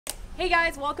Hey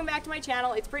guys, welcome back to my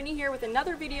channel. It's Brittany here with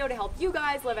another video to help you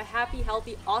guys live a happy,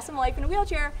 healthy, awesome life in a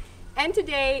wheelchair. And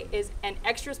today is an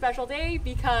extra special day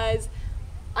because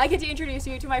I get to introduce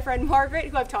you to my friend Margaret,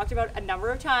 who I've talked about a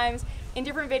number of times in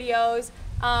different videos.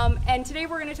 And today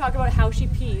we're going to talk about how she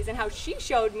pees and how she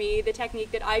showed me the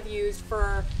technique that I've used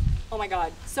for, oh my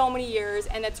God, so many years,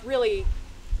 and that's really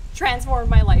transformed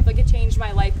my life. Like, it changed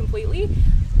my life completely.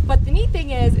 But the neat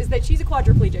thing is that she's a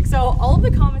quadriplegic. So all of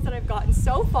the comments that I've gotten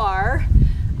so far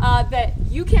that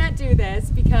you can't do this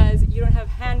because you don't have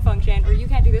hand function, or you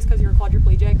can't do this because you're a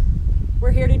quadriplegic,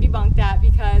 we're here to debunk that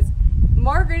because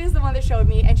Margaret is the one that showed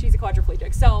me, and she's a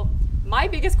quadriplegic. So my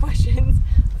biggest questions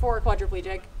for a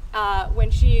quadriplegic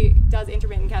when she does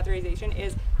intermittent catheterization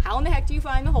is, how in the heck do you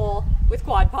find the hole with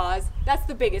quad paws? That's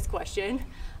the biggest question.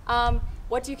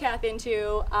 What do you cath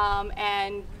into?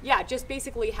 And yeah, just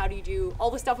basically how do you do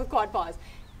all the stuff with quad paws?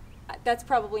 That's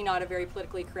probably not a very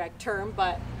politically correct term,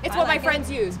 but it's what my friends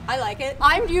use. I like it.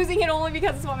 I'm using it only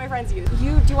because it's what my friends use. Do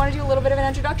you want to do a little bit of an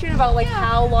introduction about like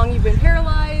how long you've been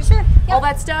paralyzed? Sure. Yep. All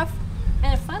that stuff?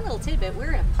 And a fun little tidbit,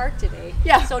 we're in a park today.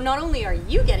 Yeah. So not only are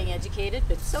you getting educated,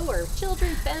 but so are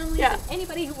children, families, and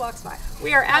anybody who walks by.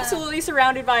 We are absolutely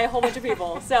surrounded by a whole bunch of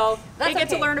people. So they get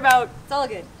to learn about it's all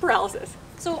good. Paralysis.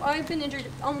 So I've been injured,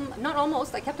 not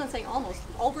almost, I kept on saying almost,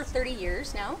 over 30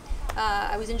 years now.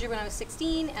 I was injured when I was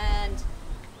 16 and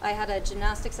I had a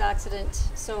gymnastics accident.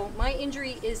 So my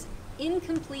injury is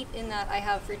incomplete in that I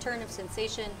have return of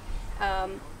sensation,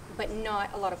 but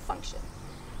not a lot of function.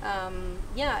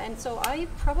 Yeah, and so I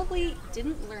probably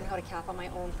didn't learn how to cath on my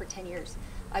own for 10 years.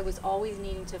 I was always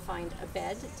needing to find a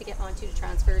bed to get onto, to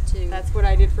transfer to. That's what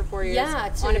I did for 4 years.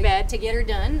 Yeah, on a bed to get her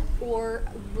done, or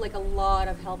like a lot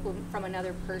of help from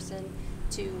another person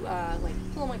to like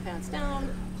pull my pants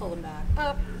down, pull them back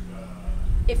up.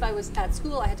 If I was at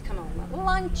school, I had to come home at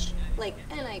lunch,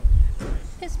 and I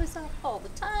pissed myself all the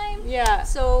time. Yeah.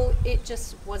 So it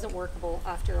just wasn't workable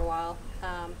after a while.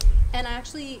 And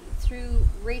actually, through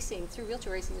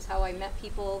wheelchair racing, is how I met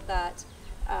people that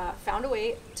found a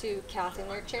way to cath in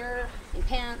their chair, in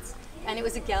pants, and it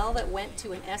was a gal that went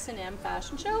to an S&M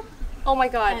fashion show. Oh my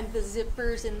God. And the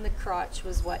zippers in the crotch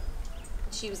was what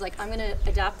she was like, I'm going to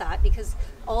adapt that, because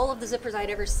all of the zippers I'd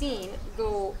ever seen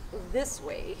go this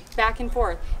way. Back and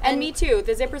forth. And me too.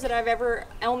 The zippers that I've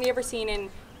only ever seen in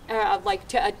like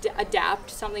to adapt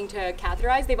something to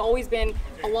catheterize, they've always been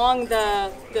along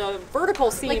the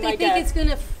vertical seam, like they think it's going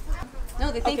to,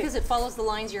 no, they think because it follows the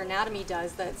lines your anatomy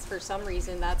does, that's for some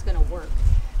reason that's going to work.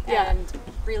 Yeah. And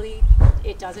really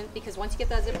it doesn't, because once you get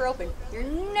that zipper open, you're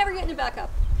never getting it back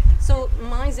up. So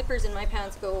my zippers in my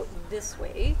pants go this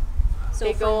way. So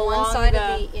they from go one side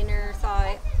of the inner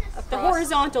thigh across. The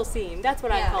horizontal seam, that's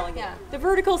what I'm calling it. The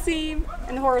vertical seam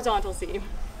and the horizontal seam.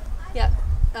 Yeah.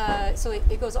 So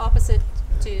it goes opposite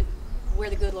to where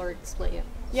the good Lord split you.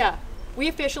 Yeah. We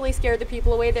officially scared the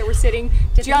people away that were sitting.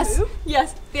 Did they move?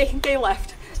 Yes, they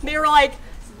left. They were like,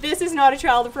 this is not a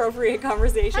child appropriate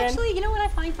conversation. Actually, you know what I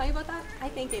find funny about that? I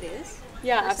think it is.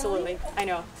 Yeah, personally. absolutely. I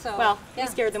know. So, well, we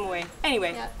scared them away.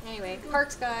 Anyway. Yeah, anyway.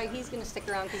 Parks guy, he's going to stick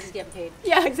around because he's getting paid.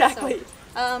 Yeah, exactly.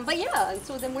 So, but yeah,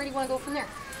 so then where do you want to go from there?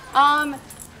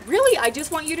 Really, I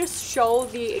just want you to show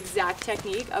the exact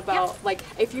technique about, like,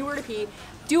 if you were to pee,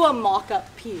 do a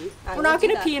mock-up pee. We're not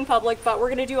going to pee in public, but we're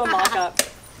going to do a mock-up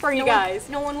for you guys.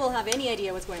 No one will have any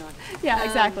idea what's going on. Yeah,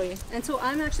 exactly. And so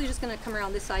I'm actually just going to come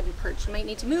around this side and perch. You might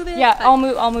need to move it. Yeah,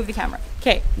 I'll move the camera.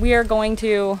 Okay,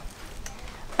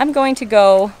 I'm going to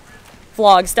go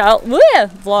vlog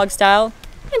style,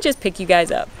 and just pick you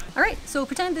guys up. All right, so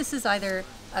pretend this is either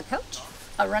a couch,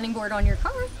 a running board on your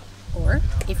car, or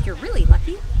if you're really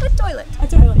lucky, a toilet. A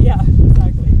toilet, yeah,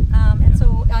 exactly. And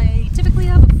so I typically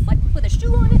have a foot with a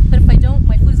shoe on it, but if I don't,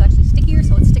 my foot is actually stickier,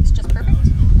 so it sticks just perfect.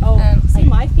 Oh, see,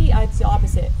 my feet, it's the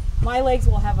opposite. My legs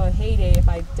will have a heyday if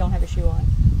I don't have a shoe on.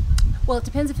 Well, it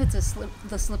depends if it's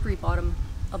the slippery bottom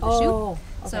of the shoe. Okay.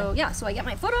 So yeah, so I get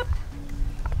my foot up,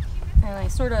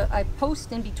 and I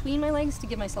post in between my legs to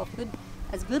give myself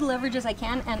as good leverage as I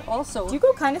can, and also. Do you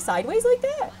go kind of sideways like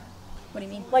that? What do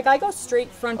you mean? Like I go straight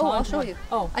front on. I'll show you.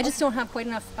 Oh, I just don't have quite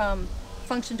enough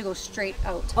function to go straight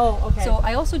out. Oh, okay. So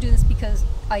I also do this because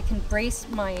I can brace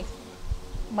my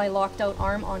locked out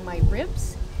arm on my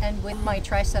ribs, and with my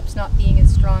triceps not being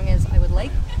as strong as I would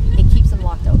like, it keeps them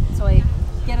locked out. So I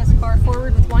get as far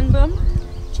forward with one bum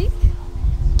cheek,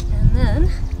 and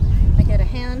then I get a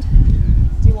hand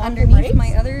underneath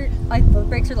my other. The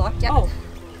brakes are locked. Yep. Oh.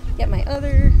 Get my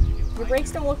other. Your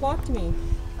brakes don't look locked to me.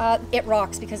 It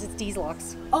rocks because it's D's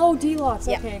locks. Oh, D locks.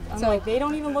 Yeah. Okay. I'm so like, they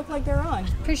don't even look like they're on.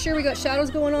 Pretty sure we got shadows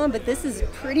going on, but this is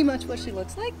pretty much what she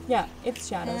looks like. Yeah, it's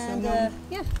shadows. And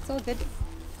yeah, it's all good.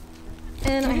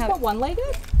 And I have put one leg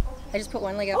up? I just put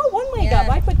one leg up. Oh, one leg up.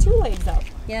 I put two legs up.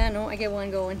 Yeah, no, I get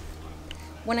one going.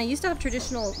 When I used to have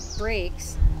traditional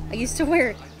brakes, I used to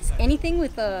wear anything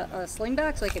with a sling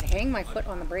back so I could hang my foot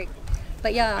on the brake.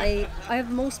 But yeah, I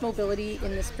have most mobility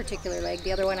in this particular leg.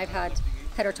 The other one I've had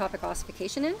heterotopic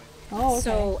ossification in. Oh, okay.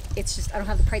 So it's just, I don't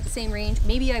have quite the same range.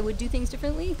 Maybe I would do things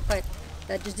differently, but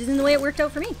that just isn't the way it worked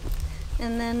out for me.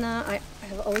 And then I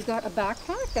have always got a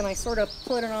backpack, and I sort of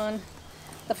put it on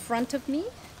the front of me.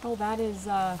 Oh, that is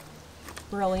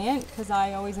brilliant, because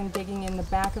I always am digging in the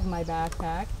back of my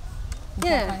backpack.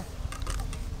 Yeah.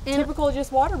 And typical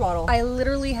just water bottle. I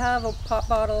literally have a pop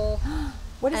bottle.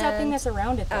 What is that thing that's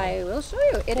around it though? I will show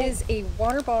you. It is a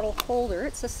water bottle holder.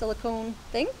 It's a silicone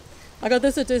thing. I got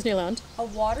this at Disneyland. A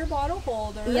water bottle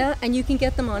holder. Yeah, and you can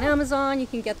get them on Amazon. You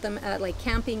can get them at like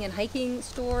camping and hiking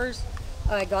stores.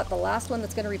 I got the last one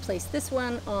that's going to replace this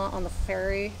one on the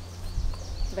ferry,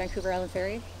 the Vancouver Island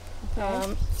ferry.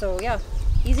 Okay. So yeah,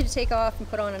 easy to take off and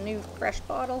put on a new fresh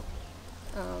bottle.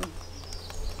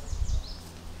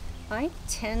 I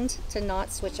tend to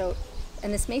not switch out,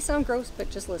 and this may sound gross, but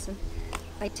just listen.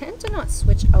 I tend to not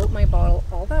switch out my bottle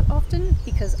all that often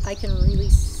because I can really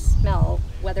smell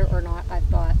whether or not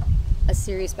I've got a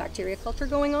serious bacteria culture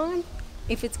going on.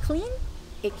 If it's clean,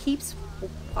 it keeps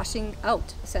washing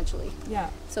out essentially. Yeah.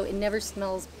 So it never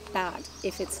smells bad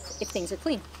if things are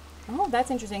clean. Oh, that's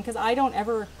interesting, because I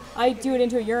do it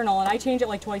into a urinal and I change it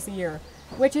like twice a year,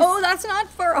 which is... Oh, that's not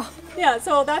far off. Yeah,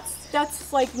 so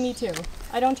that's like me too.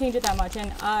 I don't change it that much,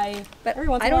 and every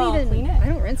once in a while I'll clean it. I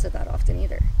don't rinse it that often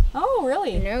either. Oh,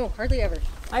 really? No, hardly ever.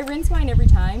 I rinse mine every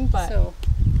time, but... So,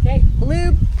 okay.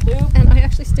 Lube, and I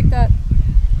actually stick that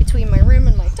between my rim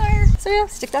and my tire. So yeah,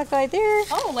 stick that guy there.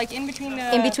 Oh, like in between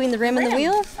the... In between the rim and the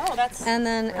wheel. Oh, that's... And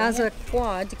then brilliant. as a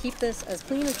quad, to keep this as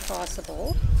clean as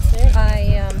possible,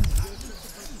 Okay.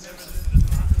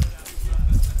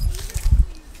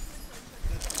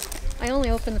 I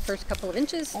only open the first couple of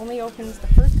inches. Only opens the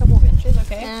first couple of inches,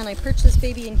 okay. And I perch this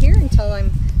baby in here until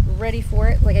I'm ready for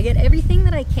it. Like I get everything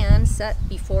that I can set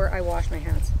before I wash my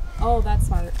hands. Oh, that's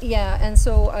smart. Yeah, and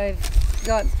so I've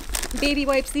got baby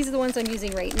wipes. These are the ones I'm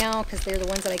using right now because they're the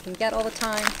ones that I can get all the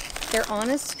time. They're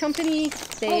Honest Company.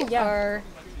 They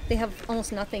they have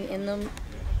almost nothing in them.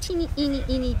 Teeny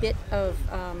bit of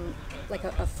like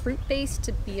a fruit base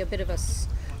to be a bit of a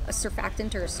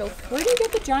surfactant or a soap. Where do you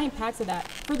get the giant packs of that?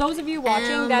 For those of you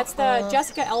watching, that's the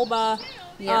Jessica Elba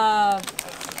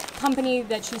company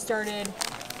that she started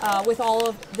with all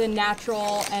of the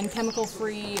natural and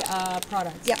chemical-free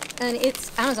products. Yep, and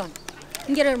it's Amazon. You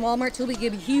can get it in Walmart too. They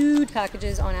give you huge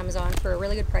packages on Amazon for a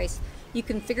really good price. You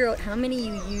can figure out how many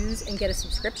you use and get a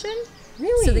subscription.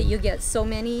 Really? So that you get so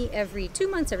many every 2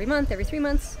 months, every month, every 3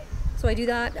 months. So I do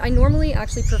that. I normally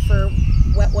actually prefer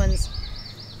wet ones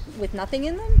with nothing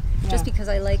in them, just because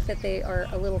I like that they are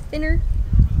a little thinner.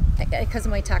 Because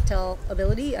of my tactile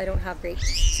ability, I don't have great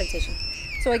sensation.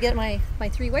 So I get my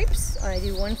 3 wipes. I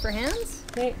do one for hands,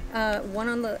 one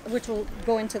on the, which will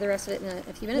go into the rest of it in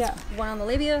a few minutes. Yeah. One on the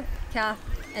labia, calf,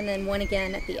 and then one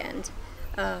again at the end.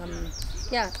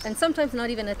 Yeah, and sometimes not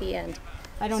even at the end.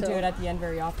 I don't do it at the end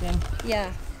very often.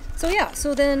 Yeah. So yeah,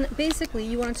 so then basically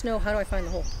you wanted to know, how do I find the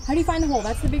hole? How do you find the hole?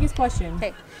 That's the biggest question.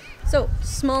 Okay, so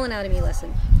small anatomy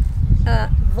lesson.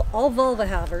 All vulva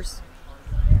havers,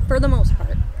 for the most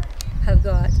part, have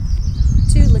got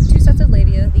two sets of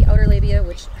labia, the outer labia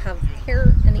which have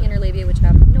hair and the inner labia which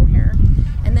have no hair.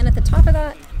 And then at the top of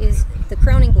that is the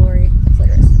crowning glory, the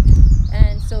clitoris.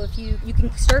 And so if you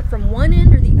can start from one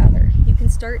end or the other. You can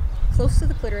start close to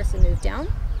the clitoris and move down,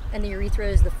 and the urethra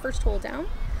is the first hole down,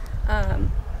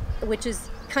 which is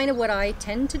kind of what I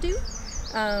tend to do.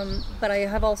 But I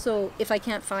have also, if I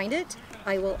can't find it,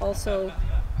 I will also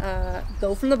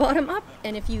go from the bottom up,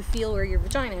 and if you feel where your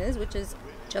vagina is, which is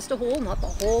just a hole, not the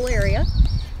whole area,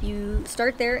 you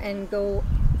start there and go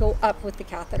up with the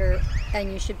catheter,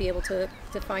 and you should be able to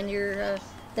find your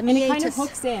the meatus. And it kind of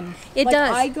hooks in. It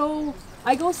does.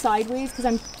 I go sideways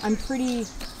because I'm pretty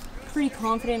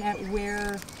confident at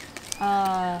where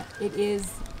it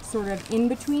is sort of in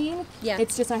between. Yeah.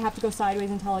 It's just I have to go sideways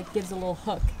until it gives a little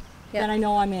hook. Yeah. Then I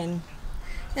know I'm in.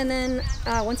 And then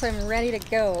once I'm ready to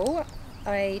go,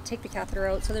 I take the catheter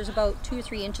out. So there's about 2 or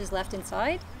 3 inches left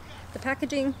inside the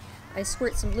packaging. I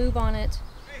squirt some lube on it.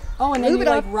 Oh, and then you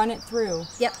like run it through.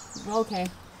 Yep. Okay.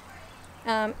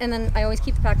 And then I always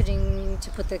keep the packaging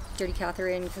to put the dirty catheter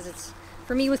in, because it's,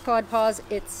 for me with Quad Paws,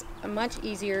 it's much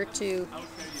easier to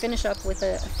finish up with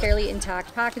a fairly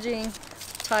intact packaging,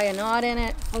 tie a knot in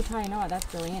it. Oh, tie a knot, that's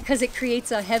brilliant. Because it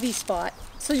creates a heavy spot,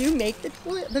 so you make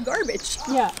the garbage.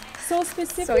 Yeah. So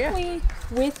specifically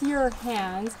with your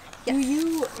hands, Do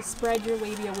you spread your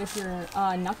labia with your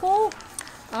knuckle?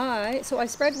 So I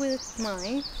spread with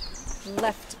my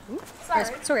left.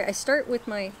 Sorry, I start with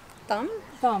my thumb.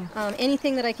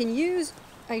 Anything that I can use,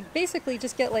 I basically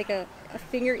just get like a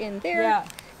finger in there,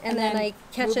 and then I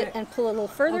catch it and pull it a little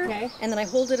further, and then I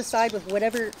hold it aside with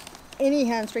whatever, any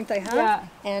hand strength I have,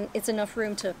 and it's enough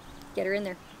room to get her in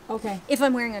there. Okay. If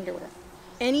I'm wearing underwear.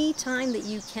 Any time that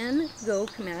you can go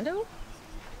commando,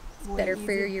 it's better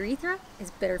for your urethra, it's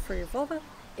better for your vulva,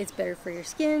 it's better for your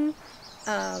skin.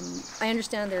 I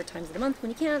understand there are times of the month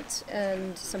when you can't,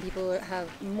 and some people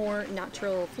have more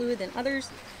natural fluid than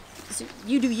others. So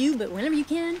you do you, but whenever you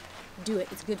can, do it.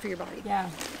 It's good for your body. Yeah,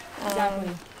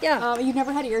 exactly. You've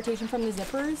never had irritation from the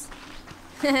zippers?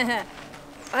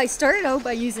 I started out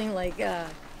by using like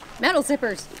metal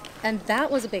zippers, and that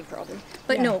was a big problem.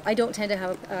 But no, I don't tend to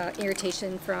have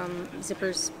irritation from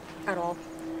zippers at all.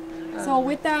 So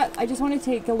with that, I just want to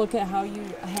take a look at how you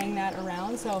hang that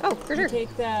around. So you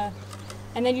take the,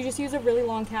 and then you just use a really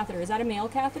long catheter. Is that a male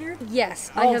catheter?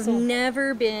 Yes. I have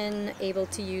never been able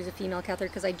to use a female catheter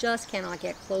because I just cannot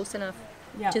get close enough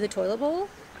to the toilet bowl.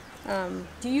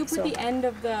 Do you put the end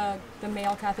of the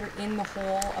male catheter in the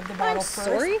hole of the bottle first?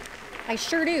 Sorry? I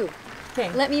sure do.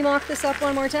 Okay. Let me mock this up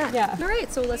one more time. Yeah. All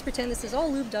right, so let's pretend this is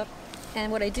all lubed up. And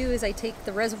what I do is I take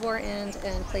the reservoir end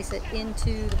and place it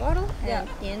into the bottle, and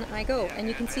in I go. And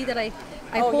you can see that I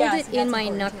hold it in my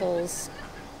knuckles.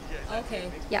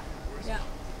 Okay. Yeah. Yeah.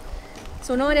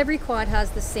 So not every quad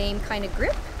has the same kind of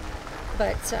grip,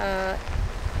 but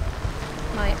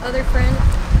my other friend,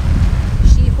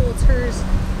 she holds hers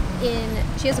in,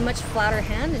 she has a much flatter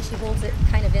hand, and she holds it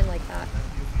kind of in like that.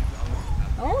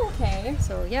 Oh, okay.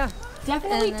 So yeah.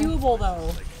 Definitely doable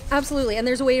though. Absolutely, and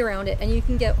there's a way around it, and you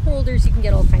can get holders, you can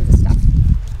get all kinds of stuff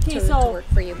to work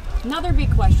for you. Another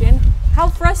big question, how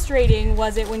frustrating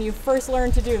was it when you first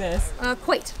learned to do this?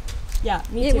 Quite. Yeah,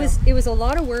 me too. It was a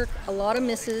lot of work, a lot of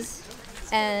misses,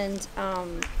 and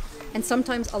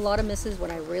sometimes a lot of misses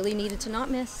when I really needed to not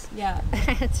miss. Yeah.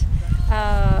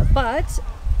 But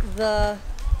the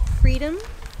freedom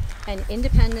and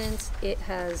independence it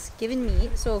has given me,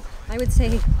 so I would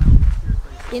say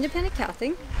independent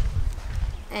cathing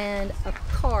and a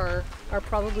car are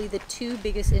probably the two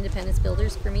biggest independence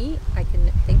builders for me I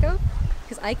can think of,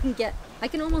 because I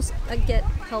can almost get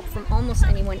help from almost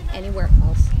anyone anywhere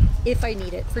else if I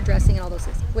need it for dressing and all those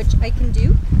things, which I can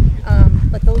do,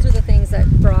 but those are the things that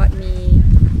brought me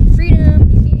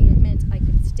freedom. It meant I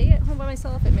could stay at home by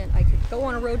myself, it meant I could go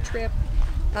on a road trip.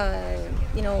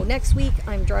 You know, next week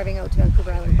I'm driving out to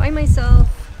Vancouver Island by myself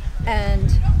and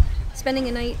spending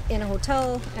a night in a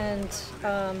hotel, and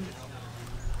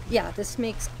yeah, this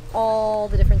makes all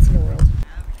the difference in the world.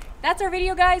 That's our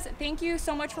video, guys. Thank you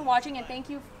so much for watching, and thank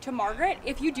you to Margaret.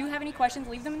 If you do have any questions,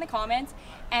 leave them in the comments,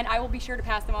 and I will be sure to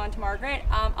pass them on to Margaret.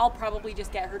 I'll probably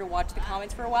just get her to watch the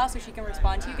comments for a while so she can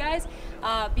respond to you guys,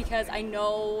 because I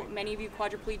know many of you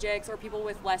quadriplegics or people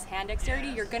with less hand dexterity,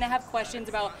 you're gonna have questions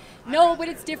about, no, but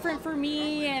it's different for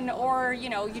me, or you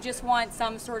know, you just want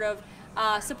some sort of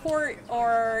support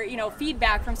or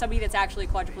feedback from somebody that's actually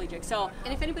quadriplegic. So,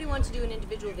 and if anybody wants to do an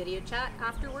individual video chat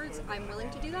afterwards, I'm willing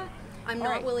to do that. I'm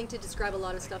not willing to describe a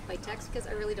lot of stuff by text because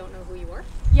I really don't know who you are.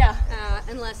 Yeah.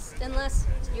 Unless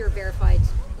you're verified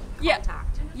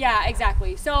contact. Yeah,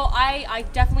 exactly. So I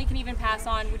definitely can even pass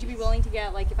on. Would you be willing to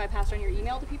get, like, if I passed on your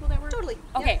email to people that were? Totally.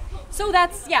 Okay. Yeah. So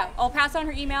that's, I'll pass on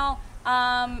her email,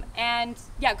 and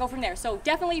yeah, go from there. So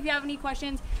definitely, if you have any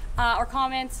questions or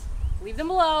comments, leave them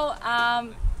below.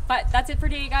 But that's it for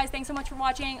today, guys. Thanks so much for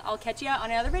watching. I'll catch you on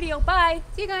another video. Bye.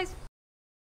 See you guys.